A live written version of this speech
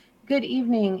good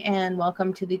evening, and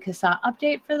welcome to the CASA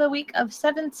update for the week of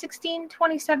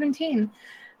 7/16/2017.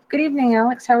 Good evening,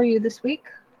 Alex. How are you this week?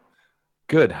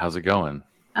 Good. How's it going?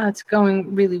 It's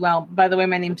going really well. By the way,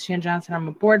 my name is Jan Johnson. I'm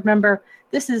a board member.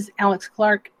 This is Alex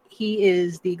Clark. He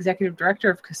is the executive director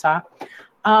of CASA.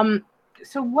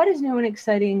 So what is new and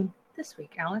exciting this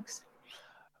week, Alex?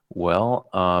 Well,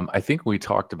 I think we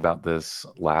talked about this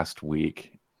last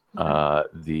week,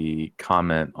 the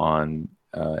comment on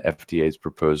FDA's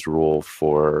proposed rule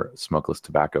for smokeless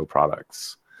tobacco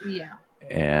products. Yeah.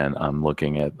 And I'm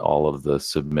looking at all of the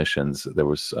submissions. There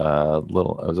was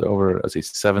over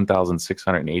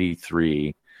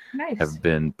 7,683 have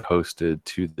been posted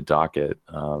to the docket.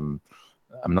 I'm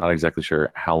not exactly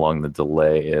sure how long the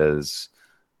delay is.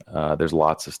 There's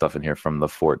lots of stuff in here from the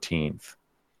 14th.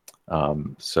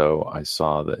 So I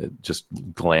saw that just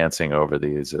glancing over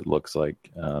these, it looks like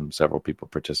several people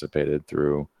participated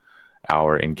through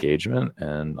our engagement,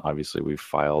 and obviously we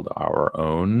filed our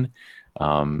own.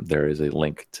 There is a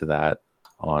link to that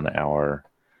on our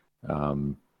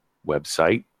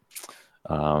website.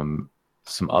 Some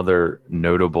other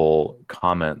notable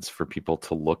comments for people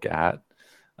to look at: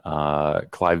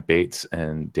 Clive Bates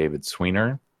and David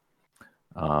Sweener,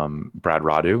 Brad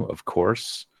Radu, of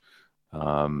course,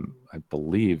 I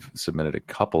believe submitted a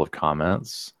couple of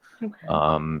comments. Okay.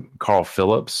 Carl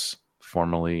Phillips,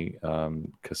 formerly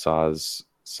CASA's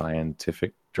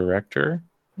scientific director.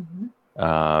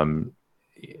 Mm-hmm.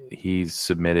 He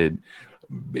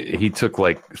took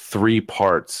like three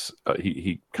parts.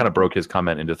 He kind of broke his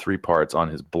comment into three parts on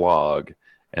his blog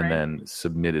and then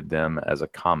submitted them as a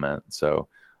comment. So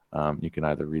you can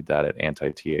either read that at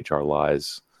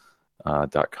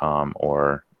antithrlies.com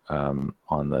or on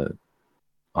the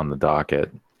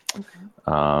docket. Okay.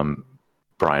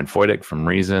 Brian Foydick from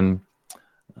Reason,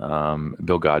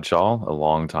 Bill Godshall, a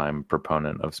longtime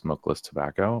proponent of smokeless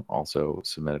tobacco, also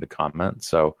submitted a comment.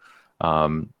 So,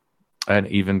 and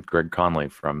even Greg Conley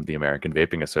from the American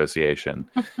Vaping Association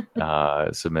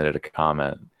submitted a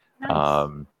comment.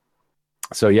 Nice.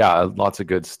 So yeah, lots of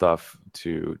good stuff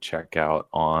to check out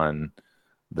on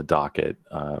the docket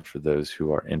for those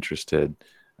who are interested.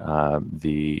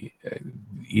 The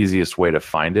easiest way to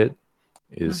find it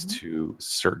is to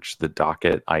search the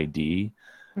docket ID,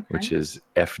 which is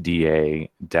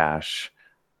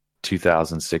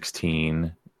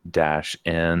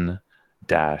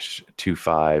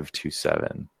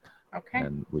FDA-2016-N-2527. Okay.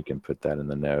 And we can put that in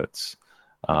the notes.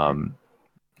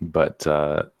 But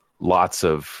lots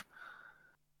of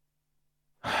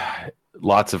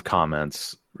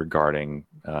comments regarding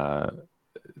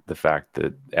the fact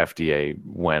that FDA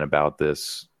went about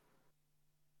this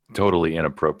totally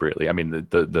inappropriately. I mean,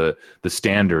 the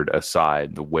standard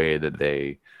aside, the way that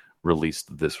they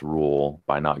released this rule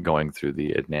by not going through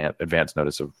the advance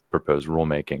notice of proposed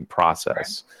rulemaking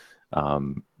process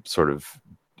sort of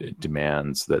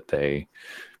demands that they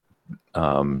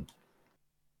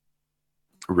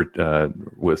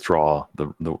withdraw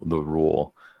the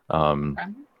rule.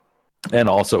 And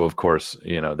also, of course,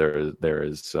 there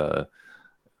is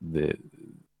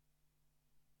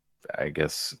I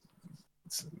guess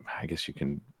you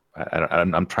can.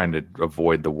 I'm trying to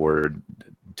avoid the word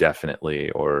definitely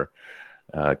or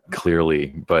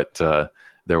clearly, but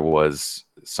there was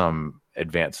some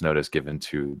advance notice given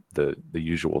to the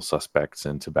usual suspects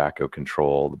in tobacco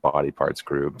control, the body parts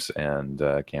groups, and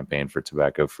Campaign for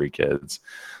Tobacco-Free Kids.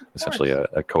 Essentially,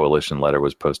 a coalition letter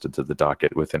was posted to the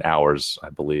docket within hours, I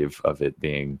believe, of it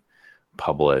being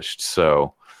published.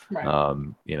 So, I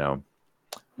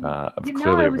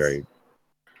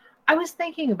was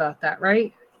thinking about that,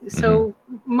 right? So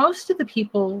most of the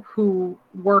people who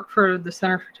work for the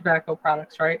Center for Tobacco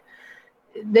Products, right,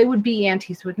 they would be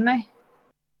antis, wouldn't they?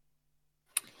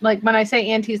 Like when I say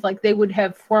antis, like they would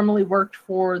have formerly worked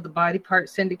for the Body Part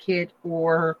Syndicate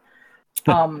or,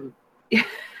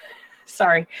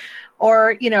 sorry,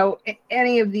 or,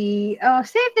 any of the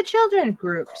Save the Children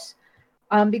groups.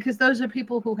 Because those are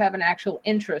people who have an actual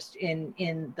interest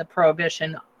in the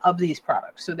prohibition of these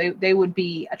products. So they would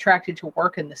be attracted to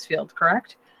work in this field,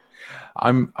 correct?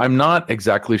 I'm not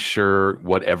exactly sure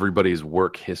what everybody's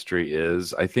work history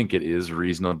is. I think it is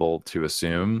reasonable to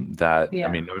assume that, I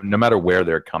mean, no matter where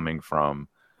they're coming from,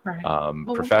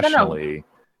 professionally,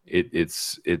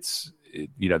 it's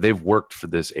they've worked for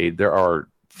this aid. There are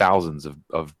thousands of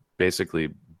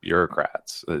basically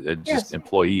bureaucrats, just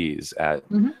employees at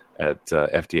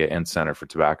FDA and Center for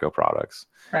Tobacco Products.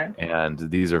 Right. And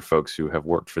these are folks who have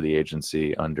worked for the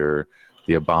agency under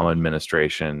the Obama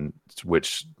administration,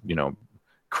 which,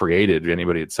 created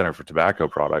anybody at Center for Tobacco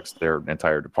Products. Their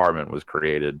entire department was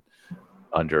created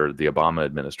under the Obama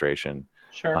administration.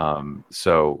 Sure.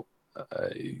 So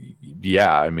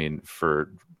yeah, I mean,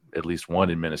 for at least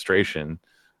one administration,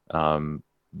 um,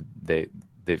 they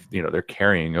they've they're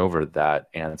carrying over that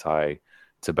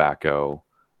anti-tobacco,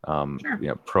 Sure.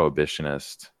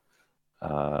 prohibitionist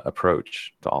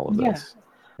approach to all of Yeah. this.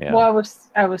 Yeah. Well,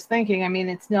 I was thinking, I mean,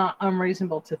 it's not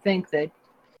unreasonable to think that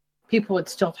people would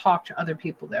still talk to other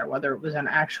people there, whether it was an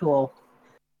actual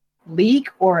leak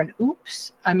or an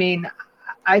oops. I mean,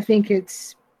 I think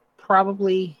it's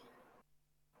probably,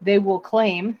 they will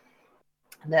claim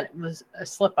that it was a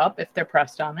slip up if they're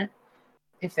pressed on it.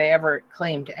 If they ever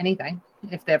claimed anything,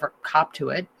 if they ever copped to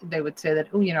it, they would say that,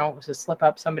 oh, it was a slip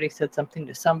up. Somebody said something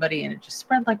to somebody and it just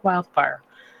spread like wildfire.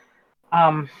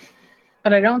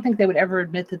 But I don't think they would ever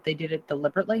admit that they did it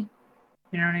deliberately.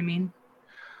 You know what I mean?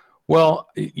 Well,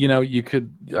 you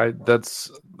could.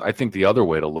 I think the other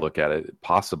way to look at it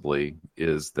possibly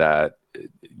is that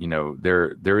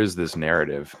there is this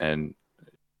narrative, and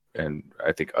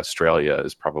I think Australia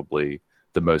is probably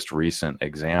the most recent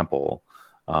example.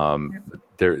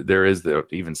 There is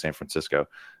even San Francisco,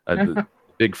 the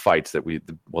big fights that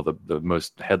the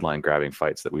most headline grabbing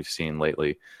fights that we've seen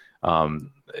lately.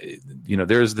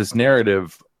 There's this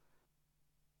narrative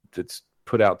that's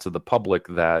put out to the public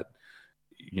that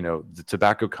the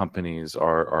tobacco companies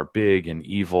are big and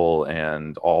evil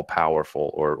and all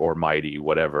powerful or mighty,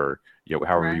 whatever,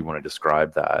 however Right. you want to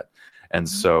describe that. And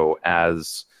so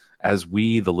as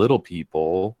we, the little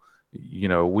people,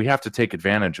 we have to take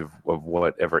advantage of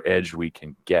whatever edge we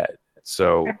can get.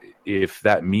 So if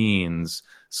that means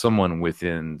someone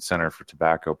within Center for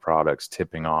Tobacco Products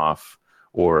tipping off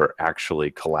or actually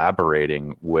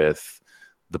collaborating with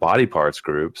the body parts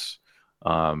groups,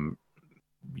 to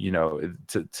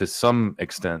some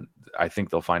extent, I think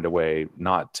they'll find a way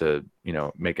not to,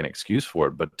 make an excuse for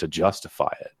it, but to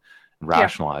justify it, and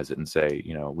rationalize it, and say,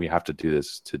 we have to do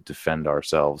this to defend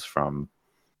ourselves from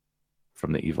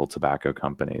the evil tobacco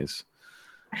companies,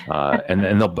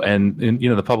 and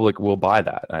the public will buy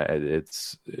that.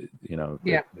 It's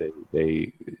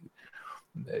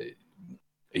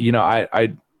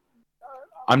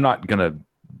I'm not gonna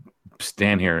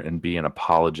stand here and be an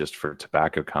apologist for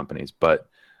tobacco companies, but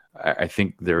I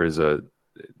think there's a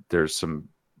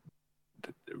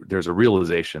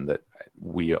realization that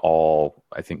we all,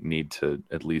 I think, need to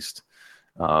at least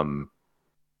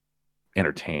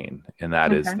entertain, and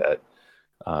that is that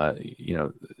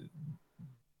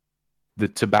the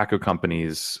tobacco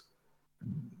companies,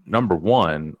 number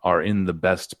one, are in the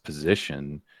best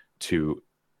position to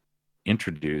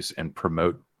introduce and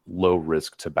promote low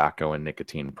risk tobacco and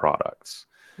nicotine products.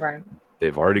 Right.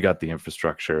 They've already got the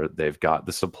infrastructure, they've got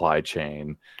the supply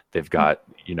chain, they've got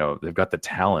the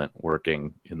talent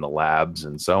working in the labs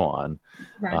and so on.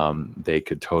 Right. They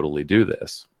could totally do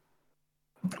this.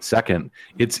 Second,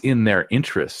 it's in their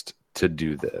interest to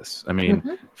do this. I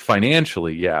mean,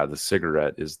 financially, yeah, the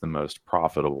cigarette is the most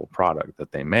profitable product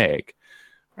that they make.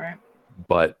 Right.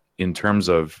 But in terms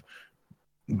of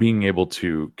being able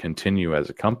to continue as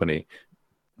a company,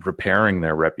 repairing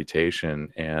their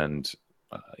reputation, and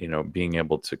being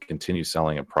able to continue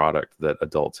selling a product that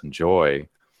adults enjoy,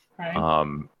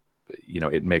 Right.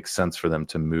 it makes sense for them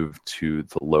to move to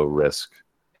the low risk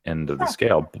end of the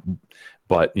scale.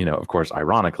 But of course,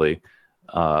 ironically,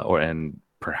 and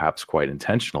perhaps quite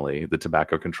intentionally, the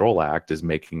Tobacco Control Act is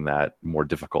making that more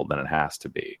difficult than it has to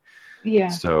be. Yeah.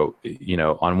 So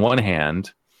on one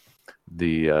hand,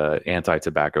 the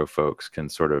anti-tobacco folks can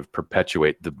sort of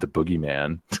perpetuate the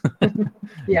boogeyman,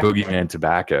 boogeyman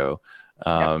tobacco,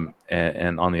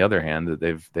 and on the other hand,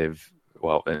 they've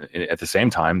at the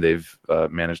same time they've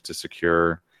managed to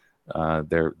secure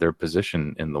their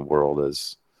position in the world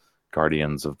as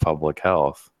guardians of public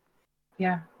health.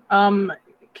 Yeah.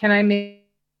 Can I make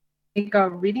a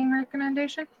reading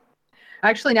recommendation?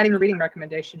 Actually, not even a reading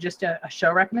recommendation, just a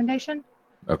show recommendation.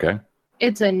 Okay.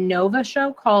 It's a Nova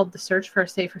show called The Search for a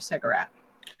Safer Cigarette.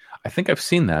 I think I've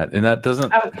seen that, and that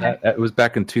doesn't. Okay. It was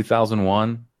back in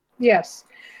 2001. Yes,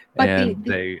 but and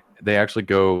they actually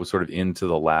go sort of into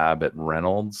the lab at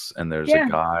Reynolds, and there's a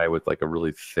guy with like a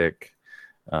really thick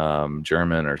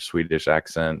German or Swedish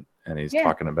accent, and he's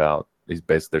talking about.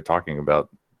 They're talking about,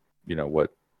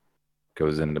 what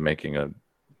goes into making an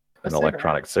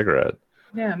electronic cigarette.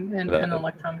 Yeah, an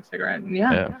electronic cigarette.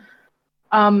 Yeah.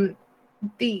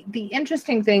 The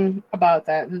interesting thing about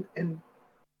that, and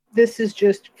this is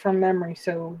just from memory,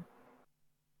 so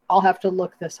I'll have to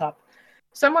look this up.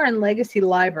 Somewhere in Legacy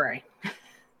Library,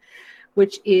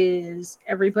 which is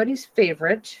everybody's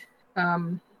favorite,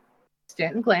 Stanton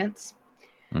Glantz.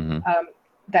 Mm-hmm.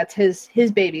 That's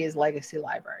his baby is Legacy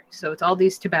Library. So it's all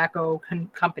these tobacco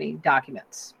company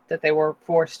documents that they were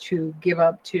forced to give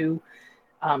up to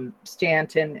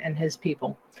Stanton and his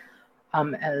people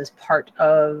as part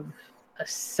of a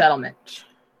settlement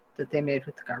that they made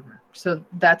with the government. So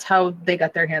that's how they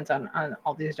got their hands on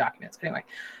all these documents. Anyway,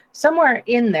 somewhere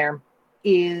in there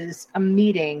is a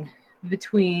meeting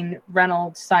between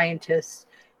Reynolds scientists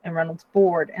and Reynolds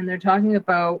board, and they're talking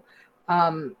about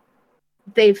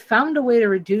they've found a way to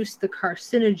reduce the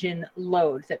carcinogen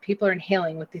load that people are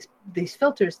inhaling with these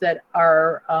filters that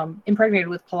are impregnated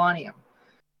with polonium,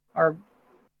 or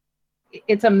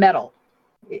it's a metal.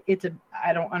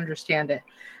 I don't understand it,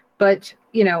 but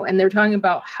and they're talking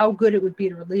about how good it would be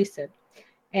to release it,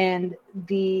 and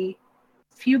the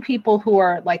few people who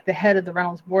are like the head of the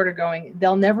Reynolds board are going,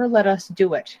 they'll never let us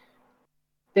do it.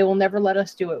 They will never let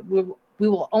us do it. We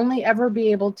will only ever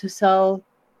be able to sell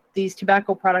these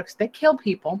tobacco products that kill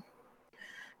people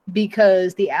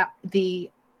because the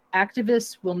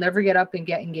activists will never get up and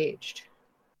get engaged.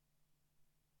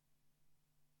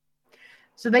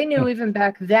 So they knew even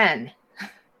back then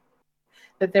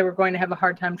that they were going to have a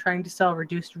hard time trying to sell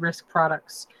reduced risk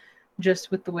products, just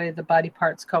with the way the body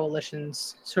parts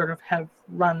coalitions sort of have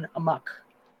run amok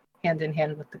hand in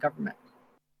hand with the government.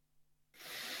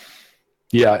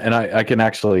 Yeah, and I can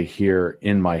actually hear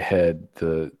in my head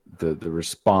the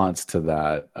response to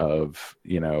that of,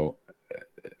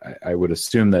 I would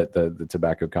assume that the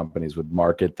tobacco companies would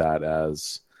market that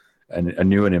as a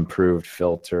new and improved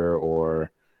filter,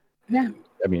 or, yeah.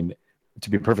 I mean, to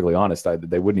be perfectly honest,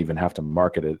 they wouldn't even have to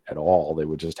market it at all. They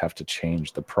would just have to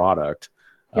change the product.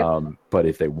 Yep. But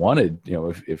if they wanted,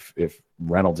 if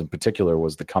Reynolds in particular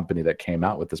was the company that came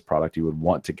out with this product, you would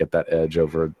want to get that edge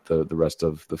over the rest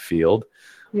of the field.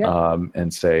 Yep.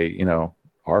 And say,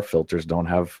 our filters don't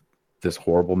have this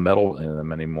horrible metal in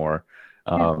them anymore.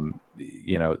 Yeah.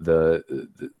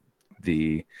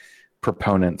 The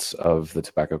proponents of the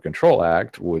Tobacco Control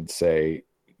Act would say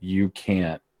you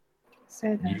can't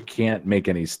make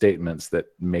any statements that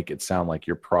make it sound like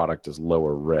your product is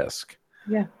lower risk.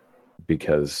 Yeah.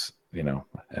 Because,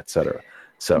 et cetera.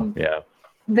 So, yeah.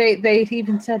 They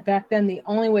even said back then the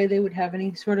only way they would have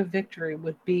any sort of victory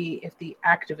would be if the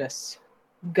activists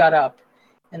got up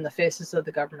in the faces of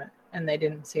the government, and they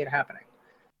didn't see it happening.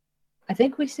 I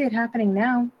think we see it happening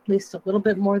now, at least a little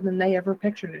bit more than they ever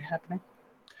pictured it happening.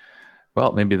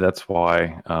 Well, maybe that's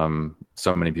why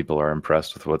so many people are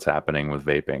impressed with what's happening with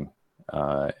vaping.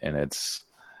 And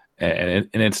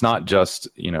it's not just,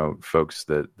 folks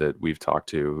that we've talked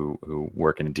to who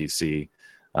work in DC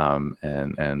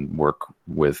and work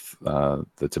with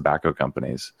the tobacco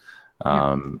companies.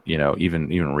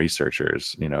 Even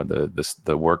researchers,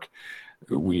 the work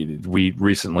we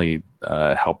recently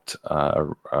helped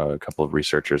a couple of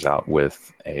researchers out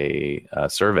with a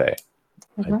survey.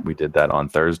 Mm-hmm. We did that on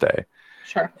Thursday.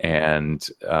 Sure. And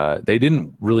they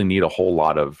didn't really need a whole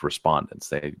lot of respondents.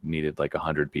 They needed like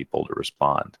 100 people to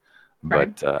respond.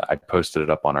 Right. But I posted it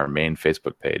up on our main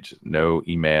Facebook page. No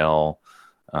email.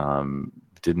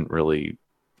 Didn't really.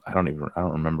 I don't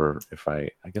remember if I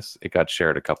guess it got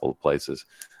shared a couple of places.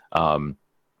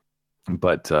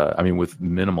 But with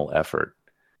minimal effort,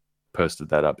 posted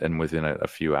that up, and within a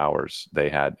few hours, they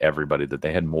had everybody that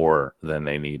they had more than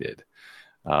they needed.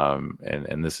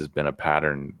 And this has been a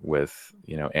pattern with,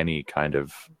 any kind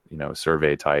of,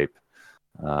 survey type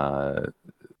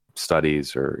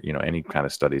studies, or, any kind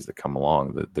of studies that come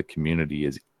along. The community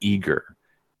is eager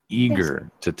yes.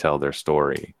 to tell their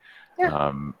story.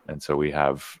 Yeah. And so we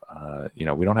have,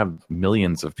 we don't have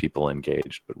millions of people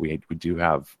engaged, but we do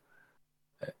have,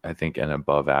 I think, an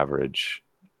above average.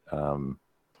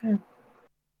 We're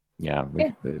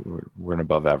an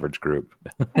above average group.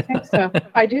 I think so.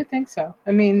 I do think so.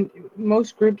 I mean,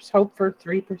 most groups hope for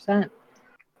 3%.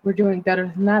 We're doing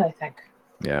better than that, I think.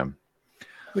 Yeah.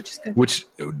 Which is good.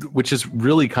 Which is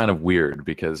really kind of weird,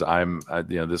 because I'm,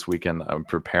 this weekend I'm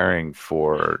preparing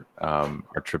for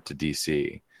our trip to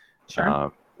DC.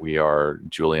 Sure.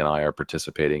 Julie and I are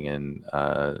participating in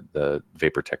the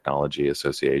Vapor Technology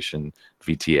Association,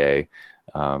 VTA.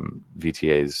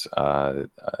 VTA's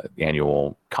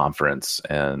annual conference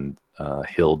and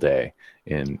Hill Day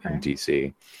in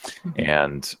DC. Mm-hmm.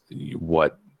 And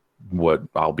what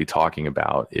I'll be talking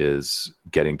about is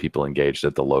getting people engaged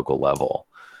at the local level.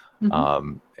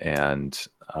 Mm-hmm.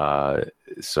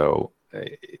 So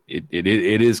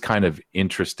it is kind of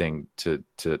interesting to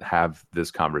have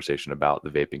this conversation about the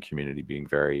vaping community being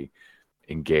very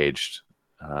engaged.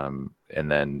 And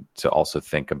then to also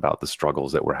think about the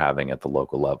struggles that we're having at the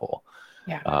local level.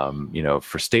 Yeah.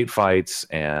 For state fights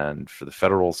and for the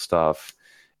federal stuff,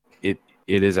 it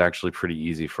is actually pretty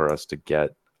easy for us to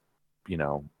get,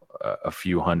 a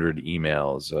few hundred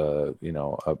emails,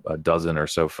 a dozen or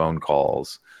so phone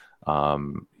calls.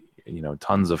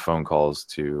 tons of phone calls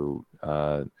to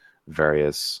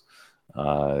various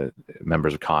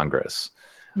members of Congress.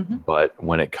 Mm-hmm. But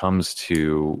when it comes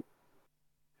to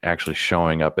actually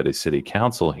showing up at a city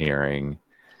council hearing,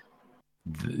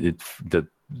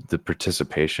 the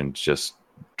participation just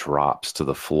drops to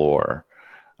the floor.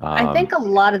 I think a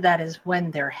lot of that is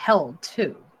when they're held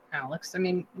too, Alex. I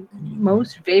mean,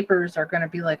 most vapors are going to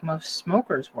be like most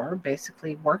smokers were,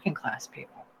 basically working class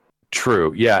people.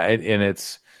 True. Yeah. And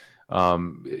it's,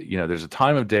 there's a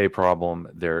time of day problem.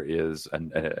 There is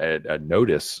a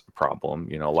notice problem.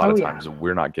 A lot of times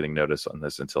we're not getting notice on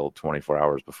this until 24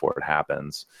 hours before it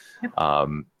happens. Yep.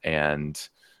 And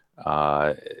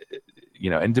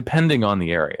depending on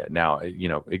the area now,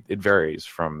 it varies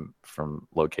from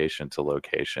location to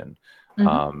location.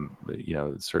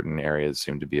 Mm-hmm. Certain areas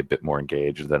seem to be a bit more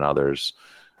engaged than others.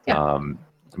 Yeah.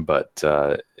 But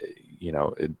there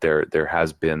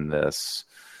has been this,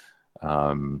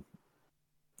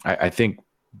 I think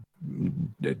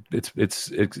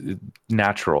it's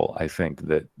natural. I think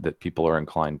that people are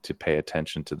inclined to pay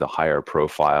attention to the higher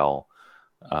profile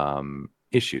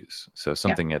issues. So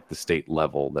something at the state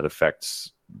level that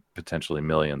affects potentially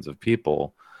millions of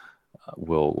people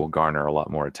will garner a lot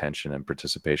more attention and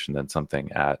participation than something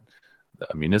at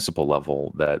a municipal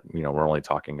level that we're only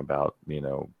talking about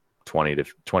 20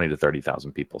 to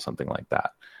 30,000 people, something like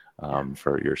that.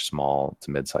 For your small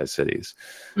to mid-sized cities.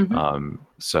 Mm-hmm.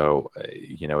 So,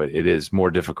 it is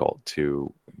more difficult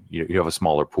to, you have a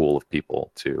smaller pool of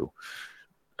people to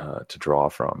draw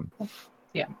from.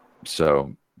 Yeah.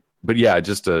 So, but yeah,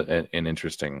 just an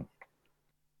interesting,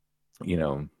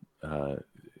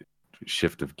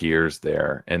 shift of gears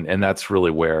there. And that's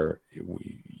really where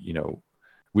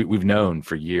we've known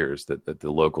for years that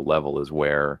the local level is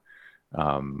where,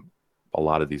 a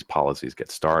lot of these policies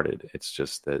get started. It's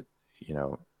just that,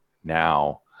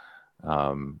 now,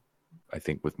 I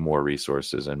think with more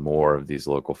resources and more of these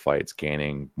local fights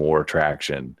gaining more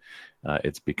traction,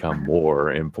 it's become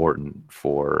more important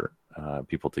for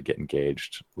people to get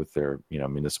engaged with their,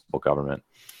 municipal government.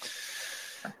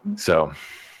 So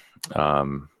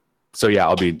yeah,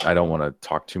 I don't want to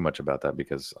talk too much about that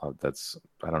because I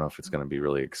don't know if it's going to be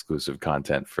really exclusive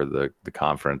content for the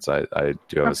conference. I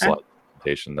do have a slide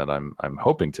that I'm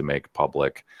hoping to make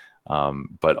public,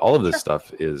 but all of this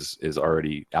stuff is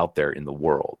already out there in the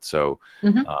world. So,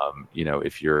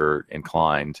 if you're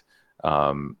inclined,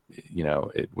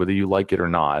 whether you like it or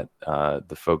not,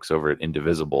 the folks over at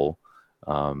Indivisible,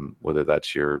 whether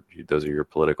those are your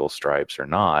political stripes or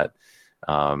not,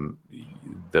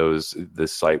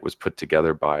 this site was put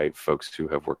together by folks who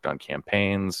have worked on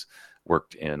campaigns,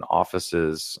 worked in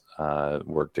offices,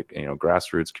 worked at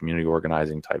grassroots community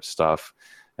organizing type stuff,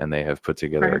 and they have put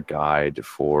together a guide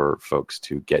for folks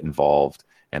to get involved.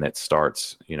 And it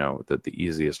starts, that the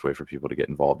easiest way for people to get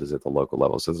involved is at the local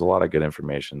level. So there's a lot of good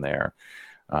information there.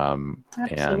 And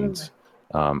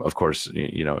of course,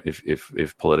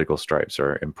 if political stripes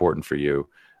are important for you,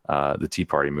 the Tea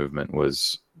Party movement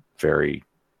was very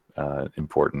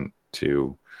important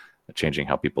to changing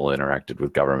how people interacted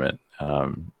with government.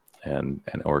 And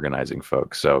organizing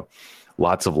folks. So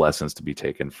lots of lessons to be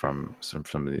taken from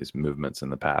some of these movements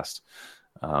in the past.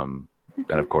 And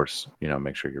of course,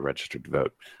 make sure you're registered to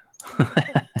vote.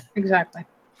 Exactly.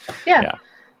 Yeah.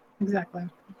 Exactly.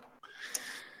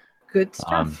 Good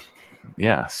stuff.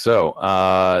 Yeah. So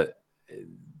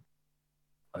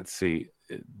let's see.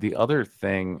 The other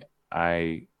thing,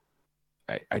 I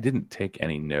didn't take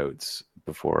any notes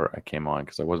before I came on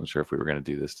because I wasn't sure if we were going to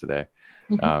do this today.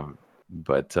 Mm-hmm.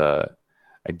 But I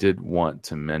did want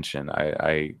to mention,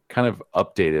 I kind of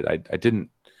updated. I didn't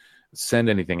send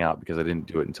anything out because I didn't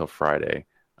do it until Friday.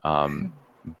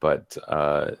 But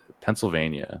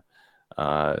Pennsylvania,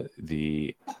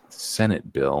 the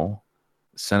Senate Bill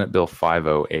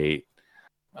 508,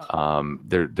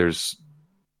 there's,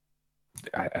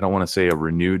 I don't want to say a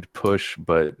renewed push,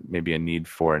 but maybe a need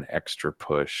for an extra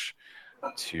push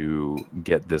to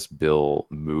get this bill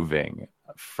moving.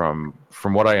 From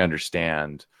what I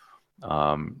understand,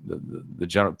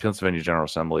 the Pennsylvania General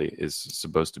Assembly is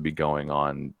supposed to be going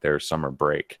on their summer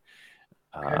break.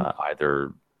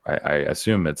 Either I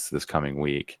assume it's this coming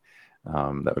week.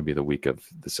 That would be the week of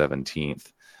the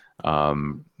 17th.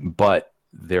 But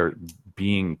they're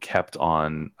being kept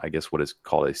on, I guess, what is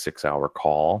called a 6-hour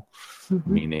call,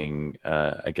 meaning,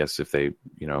 I guess if they,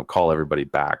 call everybody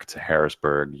back to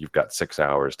Harrisburg, you've got 6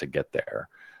 hours to get there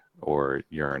or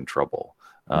you're in trouble.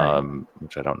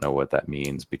 Which I don't know what that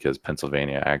means because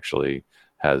Pennsylvania actually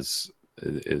it's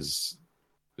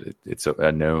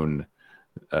a known,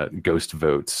 ghost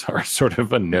votes are sort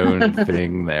of a known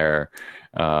thing there.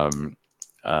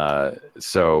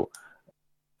 So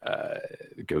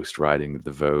ghost riding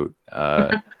the vote.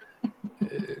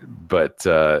 But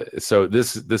so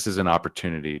this is an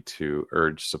opportunity to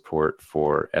urge support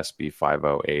for SB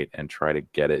 508 and try to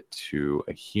get it to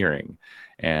a hearing.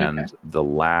 And the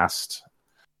last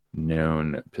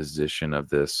known position of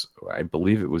this, I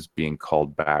believe it was being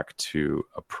called back to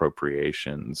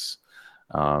appropriations.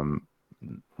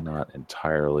 Not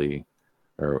entirely,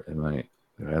 or am I?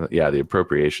 Yeah, the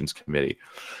Appropriations Committee.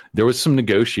 There was some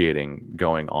negotiating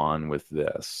going on with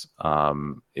this.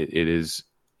 It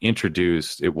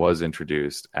was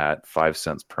introduced at 5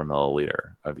 cents per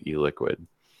milliliter of e-liquid.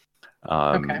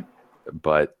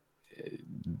 But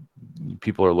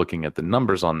people are looking at the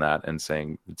numbers on that and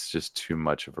saying it's just too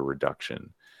much of a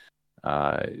reduction.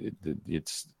 Then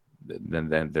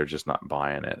they're just not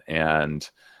buying it. And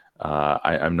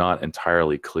I'm not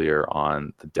entirely clear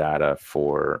on the data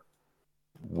for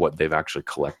what they've actually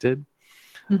collected.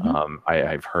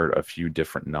 I've heard a few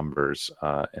different numbers,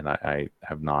 and I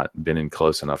have not been in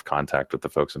close enough contact with the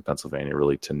folks in Pennsylvania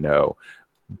really to know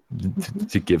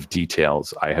to give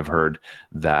details. I have heard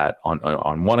that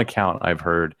on one account, I've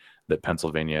heard that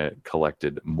Pennsylvania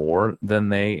collected more than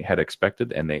they had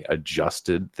expected, and they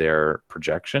adjusted their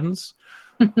projections,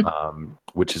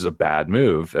 which is a bad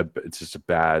move. That's just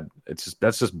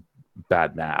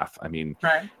bad math. I mean,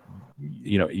 right.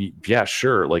 Yeah,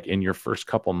 sure. Like in your first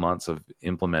couple months of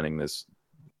implementing this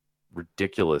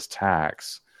ridiculous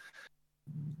tax,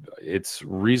 it's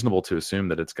reasonable to assume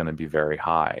that it's going to be very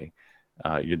high.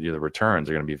 The returns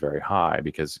are going to be very high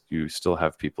because you still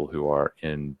have people who are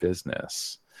in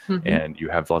business, and you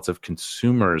have lots of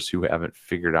consumers who haven't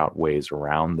figured out ways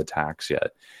around the tax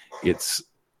yet. It's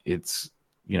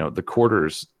the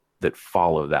quarters that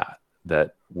follow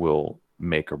that will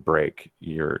make or break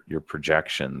your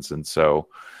projections. And so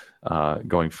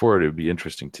going forward, it would be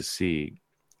interesting to see,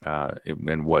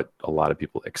 and what a lot of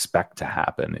people expect to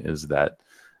happen is that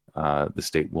the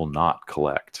state will not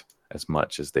collect as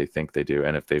much as they think they do.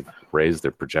 And if they've raised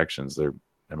their projections,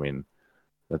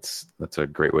 that's a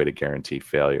great way to guarantee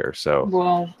failure. So,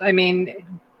 well, I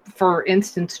mean, for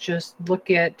instance, just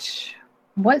look at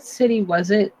what city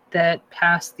was it that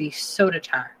passed the soda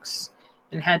tax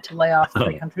and had to lay off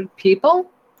 300 people?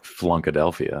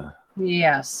 Flunkadelphia.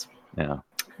 Yes. Yeah.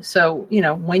 So,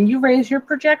 when you raise your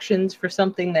projections for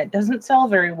something that doesn't sell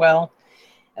very well,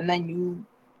 and then you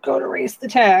go to raise the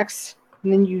tax,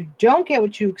 and then you don't get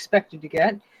what you expected to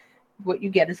get, what you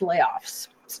get is layoffs.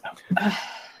 So,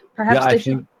 perhaps they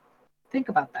should think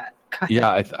about that.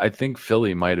 Yeah, I think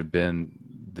Philly might have been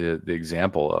the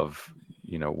example of,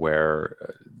 where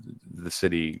the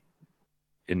city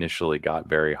initially got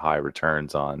very high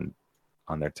returns on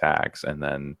their tax, and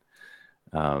then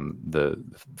the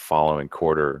following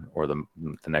quarter or the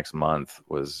next month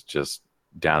was just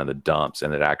down in the dumps,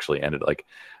 and it actually ended like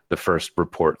the first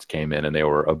reports came in and they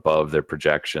were above their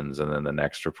projections, and then the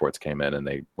next reports came in and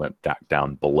they went back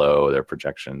down below their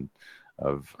projection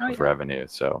of revenue.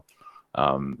 So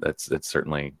it's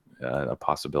certainly a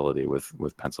possibility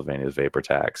with Pennsylvania's vapor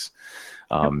tax.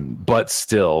 But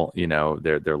still,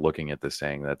 they're looking at this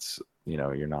saying that's,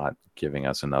 you're not giving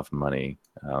us enough money.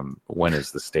 When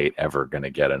is the state ever going to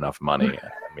get enough money?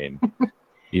 I mean,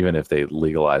 even if they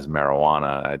legalize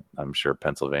marijuana, I'm sure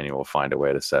Pennsylvania will find a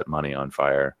way to set money on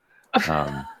fire.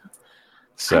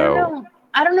 So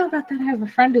I don't know about that. I have a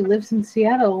friend who lives in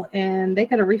Seattle, and they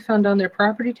got a refund on their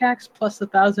property tax plus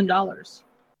 $1,000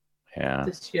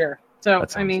 this year. So,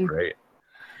 I mean, great.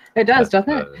 It does,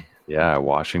 doesn't it? Yeah,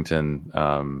 Washington,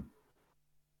 the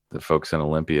folks in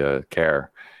Olympia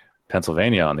care.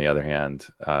 Pennsylvania, on the other hand,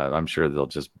 I'm sure they'll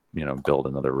just, build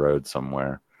another road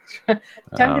somewhere.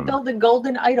 Time to build a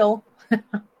golden idol.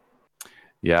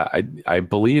 Yeah, I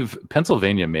believe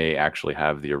Pennsylvania may actually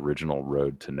have the original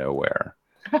road to nowhere.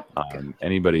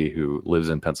 Anybody who lives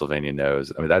in Pennsylvania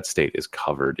knows, I mean, that state is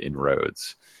covered in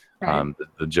roads. Right.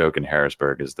 The joke in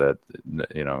Harrisburg is that,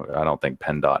 I don't think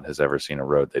PennDOT has ever seen a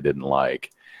road they didn't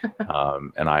like.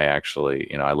 And I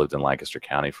actually, I lived in Lancaster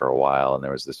County for a while, and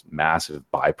there was this massive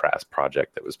bypass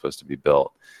project that was supposed to be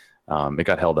built. It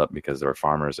got held up because there were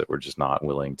farmers that were just not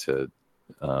willing to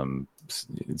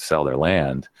sell their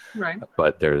land. Right.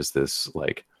 But there's this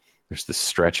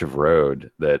stretch of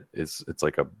road that it's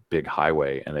like a big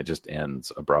highway, and it just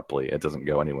ends abruptly. It doesn't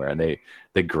go anywhere. And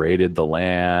they graded the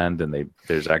land, and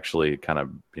there's actually kind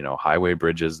of, highway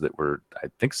bridges that were, I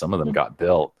think some of them got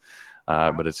built.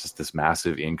 But it's just this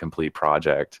massive incomplete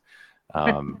project,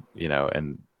 and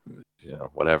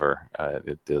whatever.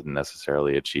 It didn't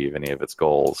necessarily achieve any of its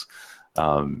goals.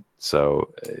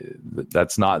 So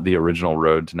that's not the original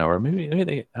road to nowhere. Maybe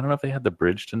they, I don't know if they had the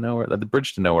bridge to nowhere. The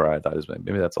bridge to nowhere, I thought is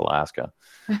maybe that's Alaska.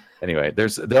 Anyway, there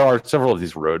are several of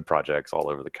these road projects all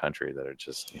over the country that are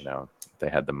just, they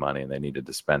had the money and they needed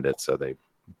to spend it, so they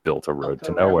built a road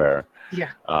to nowhere.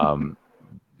 Yeah.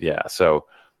 Yeah. So,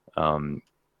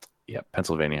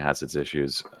 Pennsylvania has its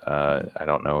issues. I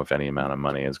don't know if any amount of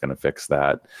money is going to fix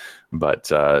that, but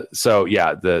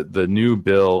the new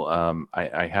bill.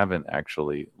 I haven't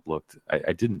actually looked.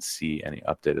 I didn't see any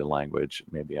updated language.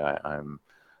 Maybe I'm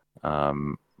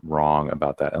wrong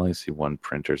about that. I only see one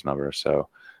printer's number, so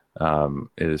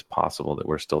it is possible that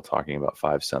we're still talking about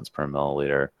 5 cents per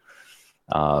milliliter.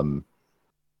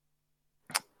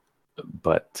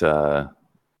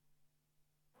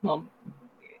 Well,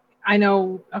 I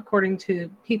know, according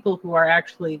to people who are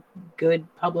actually good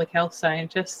public health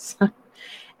scientists,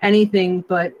 anything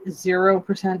but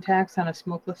 0% tax on a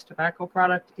smokeless tobacco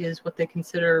product is what they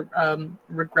consider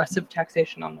regressive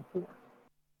taxation on the poor.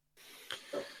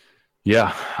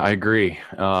 Yeah, I agree.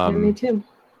 Me too.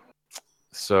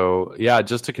 So,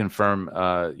 just to confirm,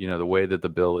 the way that the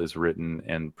bill is written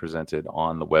and presented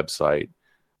on the website,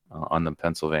 on the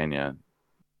Pennsylvania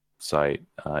site,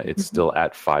 it's still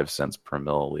at 5 cents per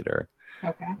milliliter.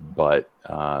 Okay. But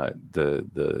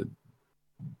the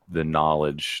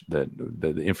knowledge that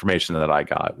the information that I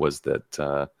got was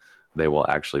that they will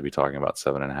actually be talking about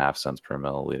 7.5 cents per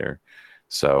milliliter.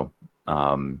 So,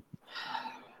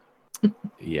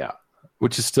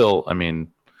 which is still,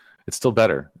 it's still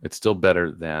better. It's still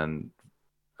better than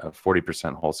a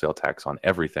 40% wholesale tax on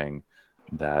everything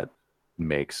that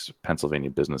makes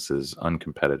Pennsylvania businesses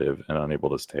uncompetitive and unable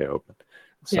to stay open.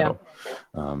 So,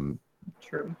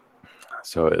 true.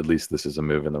 So at least this is a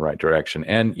move in the right direction.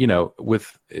 And,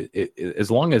 with it,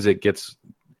 as long as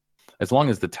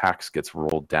the tax gets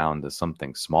rolled down to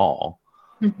something small,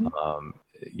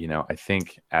 I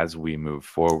think as we move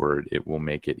forward, it will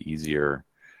make it easier,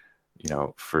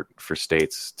 for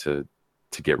states to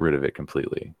get rid of it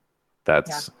completely.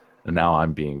 Now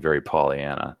I'm being very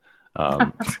Pollyanna.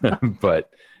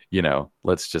 But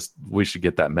we should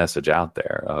get that message out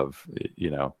there of,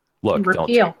 look,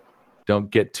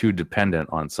 don't get too dependent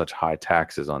on such high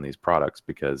taxes on these products,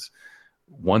 because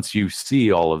once you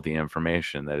see all of the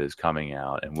information that is coming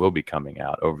out and will be coming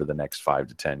out over the next 5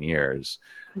 to 10 years,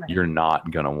 you're not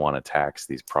going to want to tax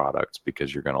these products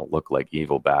because you're going to look like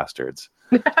evil bastards.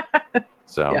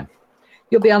 So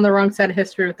you'll be on the wrong side of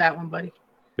history with that one, buddy.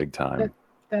 Big time.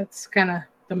 That's kind of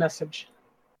the message.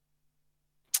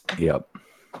 Yep.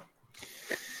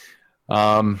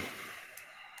 Let's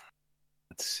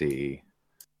see.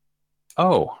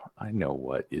 Oh, I know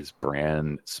what is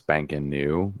brand spanking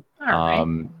new. All right.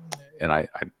 And I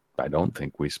don't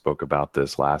think we spoke about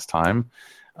this last time.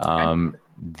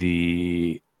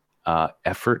 The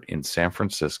effort in San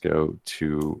Francisco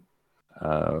to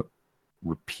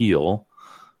repeal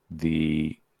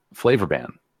the flavor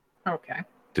ban. Okay.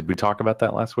 Did we talk about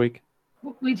that last week?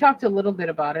 We talked a little bit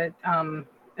about it.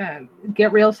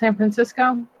 Get Real San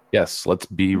Francisco? Yes, let's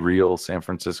be real San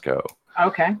Francisco.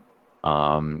 Okay.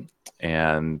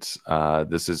 And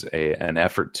this is an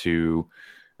effort to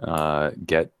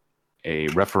get a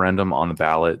referendum on the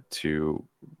ballot to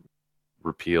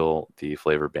repeal the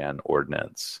flavor ban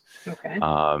ordinance. Okay.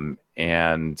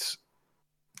 And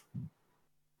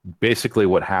basically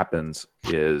what happens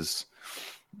is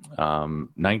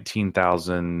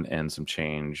 19,000 and some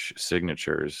change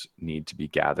signatures need to be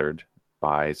gathered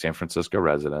by San Francisco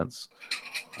residents,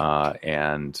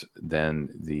 and then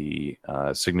the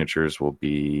signatures will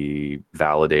be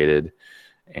validated,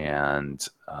 and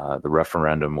the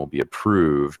referendum will be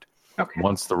approved. Okay.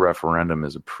 Once the referendum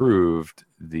is approved,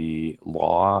 the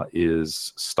law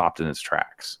is stopped in its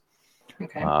tracks.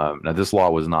 Okay. Now, this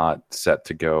law was not set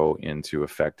to go into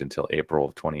effect until April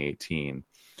of 2018.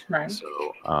 Right.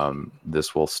 So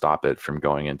this will stop it from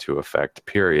going into effect,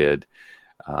 period.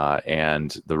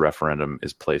 And the referendum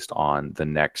is placed on the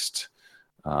next,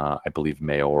 I believe,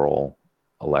 mayoral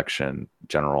election,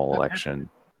 general election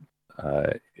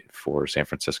for San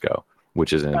Francisco,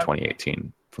 which is in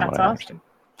 2018, from what I understand.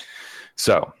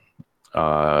 So,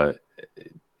 and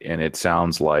it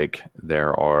sounds like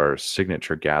there are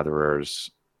signature gatherers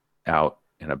out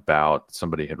and about.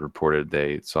 Somebody had reported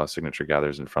they saw signature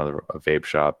gatherers in front of a vape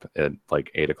shop at like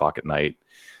 8 o'clock at night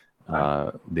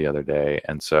the other day.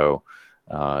 And so,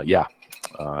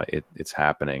 it's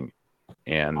happening.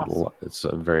 And it's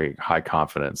a very high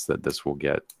confidence that this will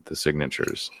get the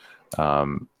signatures.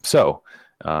 So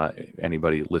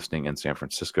anybody listening in San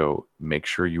Francisco, make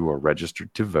sure you are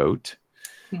registered to vote,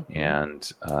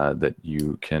 and that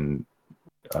you can,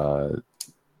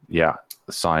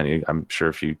 sign. I'm sure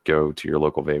if you go to your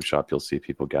local vape shop, you'll see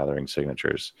people gathering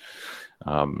signatures,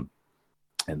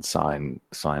 and sign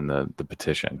the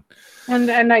petition.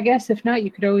 And I guess if not,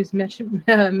 you could always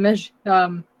message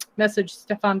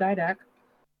Stefan Didak.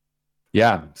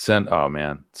 Yeah, send. Oh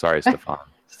man, sorry, Stefan.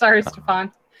 Sorry,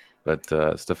 Stefan. But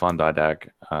Stefan Didak,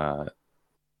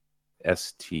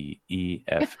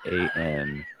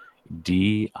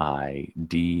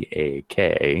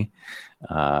 StefanDidak,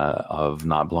 of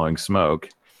Not Blowing Smoke.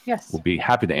 Yes, we'll be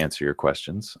happy to answer your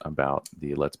questions about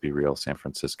the Let's Be Real San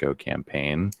Francisco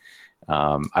campaign.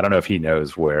 I don't know if he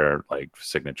knows where like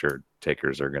signature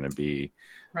takers are going to be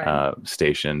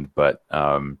stationed, but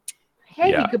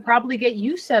hey, he could probably get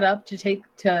you set up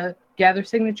to gather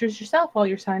signatures yourself while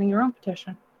you're signing your own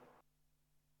petition.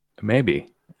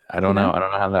 Maybe. I don't know. I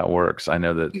don't know how that works. I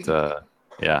know that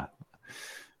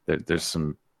there's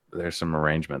some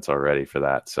arrangements already for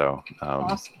that. So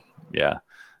awesome. Yeah.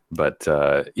 But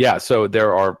so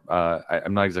there are.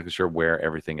 I'm not exactly sure where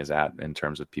everything is at in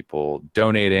terms of people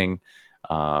donating.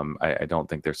 I don't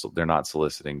think they're not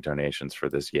soliciting donations for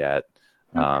this yet.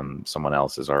 Someone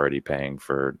else is already paying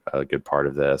for a good part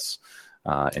of this,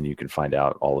 and you can find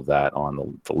out all of that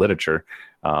on the literature.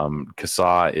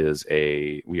 CASA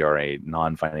we are a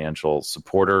non-financial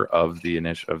supporter of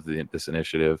this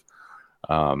initiative.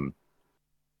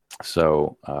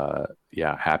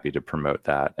 Happy to promote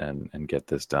that and get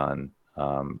this done.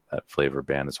 That flavor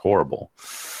ban is horrible.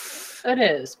 It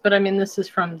is, but I mean, this is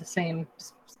from the same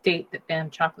state that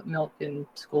banned chocolate milk in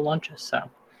school lunches, so.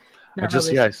 I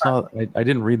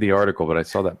didn't read the article, but I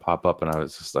saw that pop up, and I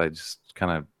just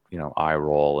kind of, eye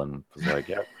roll and was like,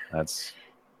 yep, that's.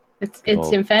 It's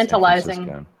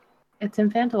infantilizing. It's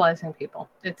infantilizing people.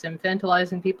 It's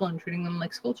infantilizing people and treating them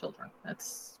like school children.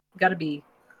 That's got to be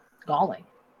galling.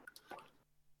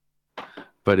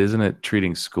 But isn't it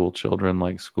treating school children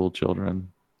like school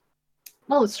children?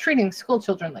 Well, it's treating school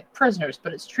children like prisoners,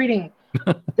 but it's treating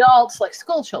adults like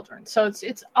school children. So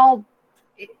it all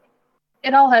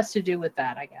has to do with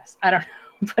that, I guess. I don't know,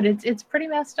 but it's pretty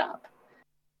messed up.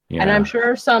 Yeah. And I'm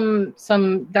sure some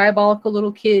diabolical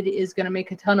little kid is going to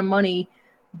make a ton of money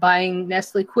buying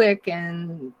Nestle Quick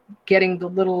and getting the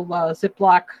little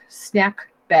Ziploc snack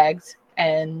bags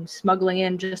and smuggling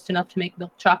in just enough to make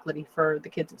milk chocolatey for the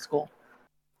kids at school.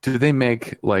 Do they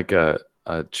make like a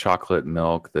chocolate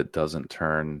milk that doesn't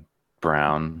turn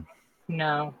brown?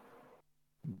 No.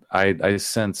 I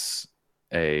sense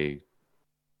a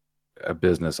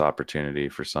business opportunity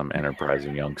for some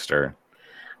enterprising youngster.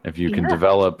 If you can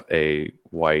develop a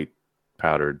white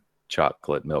powdered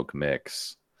chocolate milk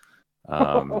mix,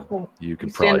 you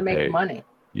could probably make money.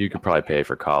 You could probably pay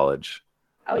for college.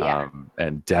 Oh yeah.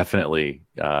 And definitely,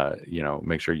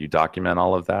 make sure you document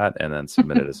all of that and then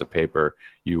submit it as a paper.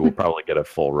 You will probably get a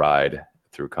full ride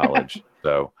through college.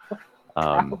 So,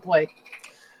 probably.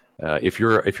 If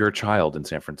you're a child in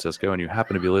San Francisco and you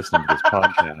happen to be listening to this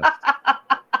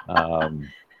podcast,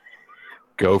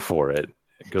 go for it.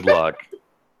 Good luck.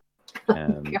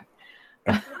 And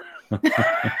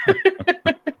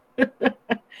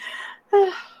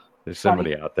there's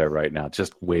somebody out there right now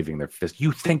just waving their fist.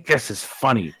 You think this is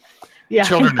funny? Yeah,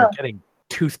 children are getting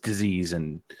tooth disease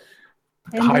and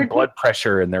high blood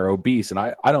pressure, and they're obese. And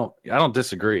I don't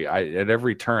disagree. At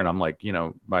every turn, I'm like,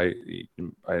 I'm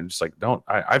just like,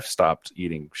 I've stopped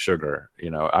eating sugar.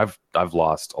 I've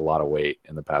lost a lot of weight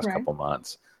in the past couple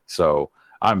months, so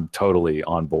I'm totally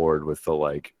on board with the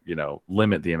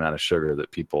limit the amount of sugar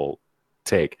that people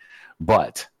take.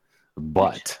 But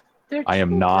I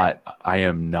am not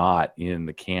in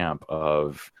the camp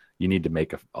of you need to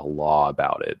make a law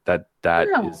about it. That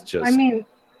is just. I mean,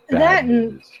 that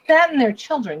and their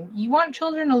children. You want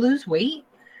children to lose weight?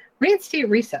 Reinstate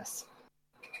recess.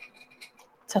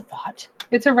 It's a thought.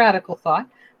 It's a radical thought.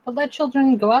 But let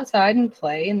children go outside and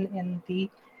play in the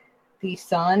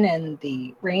sun and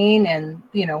the rain and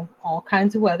all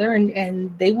kinds of weather,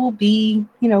 and they will be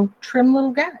trim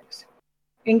little guys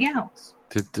and gals.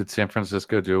 Did San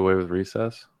Francisco do away with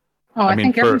recess? Oh, I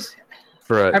think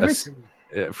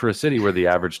for a city where the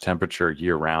average temperature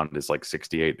year round is like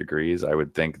 68 degrees, I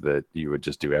would think that you would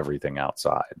just do everything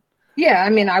outside. Yeah, I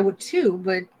mean, I would too,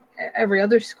 but every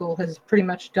other school has pretty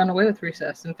much done away with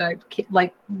recess. In fact,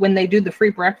 like when they do the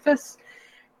free breakfast,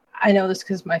 I know this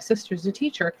because my sister's a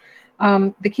teacher.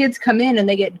 The kids come in and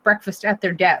they get breakfast at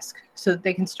their desk so that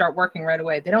they can start working right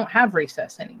away. They don't have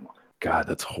recess anymore. God,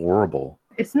 that's horrible.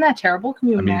 Isn't that terrible? Can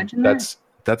you imagine that?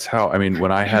 That's how. I mean,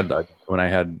 when I had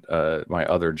my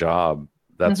other job,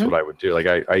 that's what I would do. Like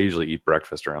I usually eat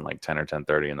breakfast around like 10 or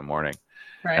 10:30 in the morning,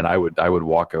 right. And I would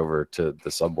walk over to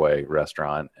the Subway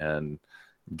restaurant and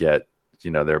get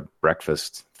their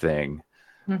breakfast thing,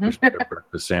 Just get a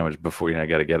breakfast sandwich before, I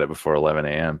got to get it before 11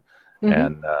 a.m.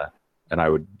 Mm-hmm. And I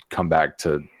would come back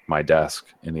to my desk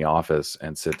in the office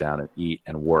and sit down and eat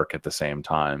and work at the same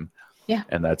time. Yeah.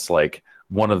 And that's like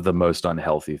one of the most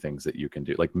unhealthy things that you can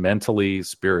do, like mentally,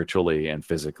 spiritually, and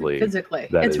physically.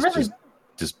 That it's is really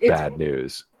just bad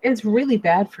news. It's really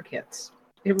bad for kids.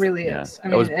 It really is. I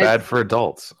mean, it's bad for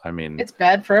adults. I mean, it's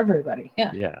bad for everybody.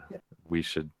 Yeah. Yeah. We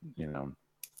should, We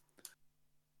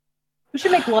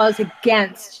should make laws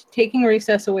against taking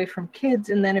recess away from kids,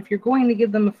 and then if you're going to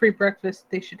give them a free breakfast,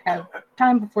 they should have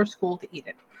time before school to eat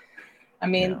it. I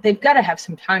mean, they've got to have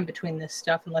some time between this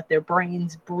stuff and let their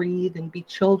brains breathe and be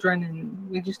children, and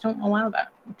we just don't allow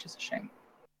that, which is a shame.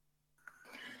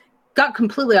 Got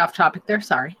completely off topic there,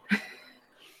 sorry.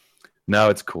 No,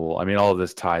 it's cool. I mean, all of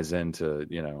this ties into,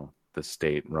 the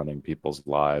state running people's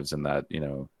lives and that,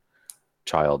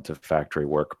 child to factory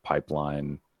work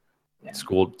pipeline,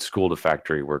 school to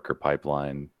factory worker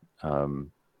pipeline, and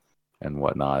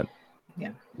whatnot.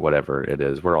 Yeah. Whatever it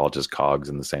is. We're all just cogs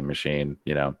in the same machine,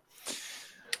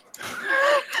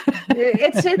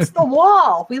 It's The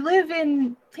Wall. We live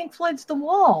in Pink Floyd's The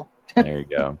Wall. There you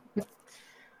go.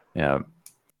 Yeah.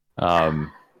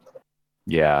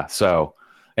 Yeah. So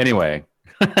anyway,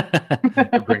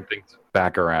 to bring things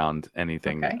back around,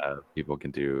 anything people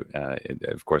can do.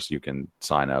 Of course, you can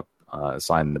sign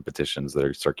the petitions that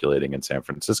are circulating in San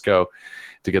Francisco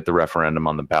to get the referendum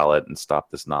on the ballot and stop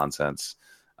this nonsense.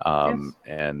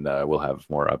 And we'll have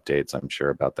more updates, I'm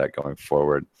sure, about that going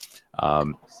forward.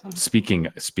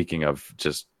 Speaking of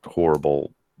just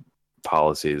horrible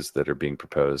policies that are being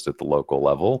proposed at the local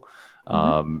level,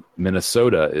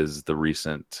 Minnesota is the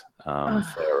recent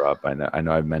flare up. I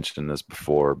know I've mentioned this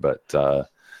before, but the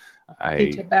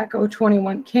Tobacco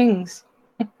 21 Kings.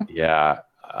 Yeah,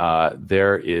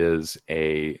 there is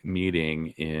a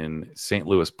meeting in St.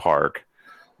 Louis Park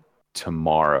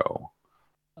tomorrow.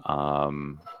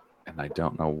 And I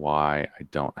don't know why I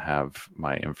don't have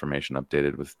my information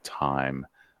updated with time.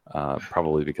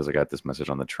 Probably because I got this message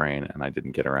on the train and I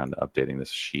didn't get around to updating this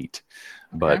sheet.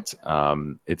 But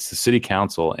it's the city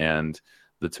council and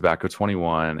the Tobacco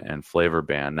 21 and flavor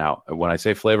ban. Now, when I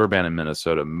say flavor ban in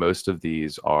Minnesota, most of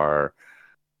these are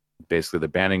basically they're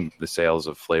banning the sales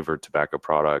of flavored tobacco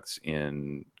products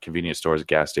in convenience stores,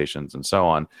 gas stations, and so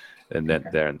on. And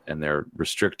then they're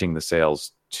restricting the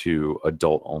sales to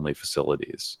adult-only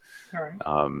facilities. All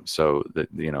right. So that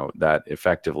that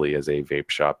effectively is a vape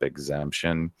shop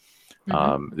exemption.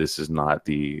 This is not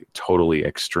the totally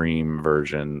extreme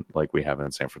version like we have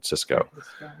in San Francisco.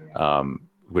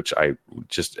 Which I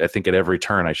think at every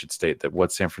turn I should state that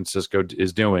what San Francisco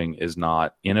is doing is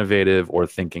not innovative or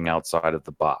thinking outside of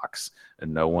the box,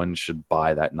 and no one should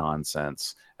buy that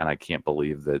nonsense. And I can't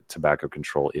believe that tobacco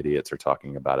control idiots are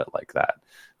talking about it like that.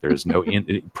 There's no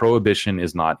prohibition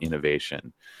is not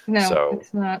innovation. No,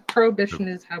 it's not. Prohibition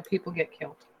is how people get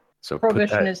killed. So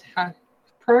prohibition is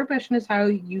how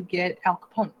you get Al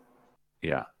Capone.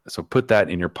 Yeah. So put that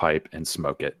in your pipe and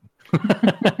smoke it.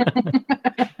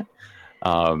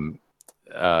 So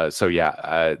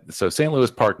St.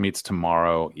 Louis Park meets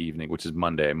tomorrow evening, which is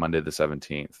Monday the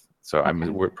 17th. So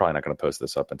we're probably not going to post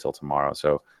this up until tomorrow.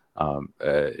 So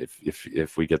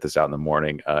if we get this out in the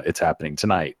morning, it's happening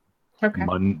tonight. Okay.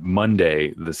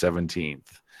 Monday the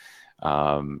 17th.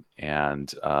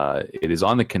 And it is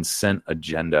on the consent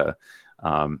agenda.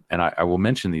 And I will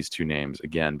mention these two names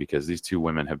again because these two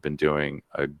women have been doing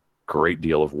a great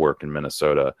deal of work in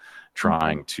Minnesota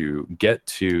trying to get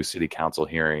to city council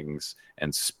hearings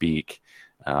and speak,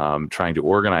 trying to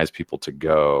organize people to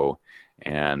go,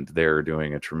 and they're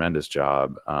doing a tremendous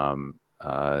job.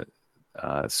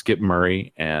 Skip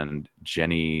Murray and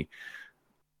Jenny,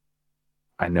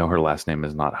 I know her last name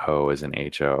is not Ho, as in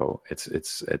H-O.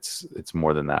 It's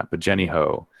more than that, but Jenny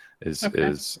Ho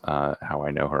is how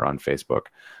I know her on Facebook.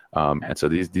 And so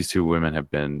these two women have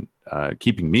been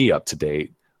keeping me up to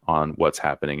date on what's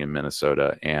happening in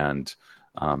Minnesota and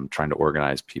trying to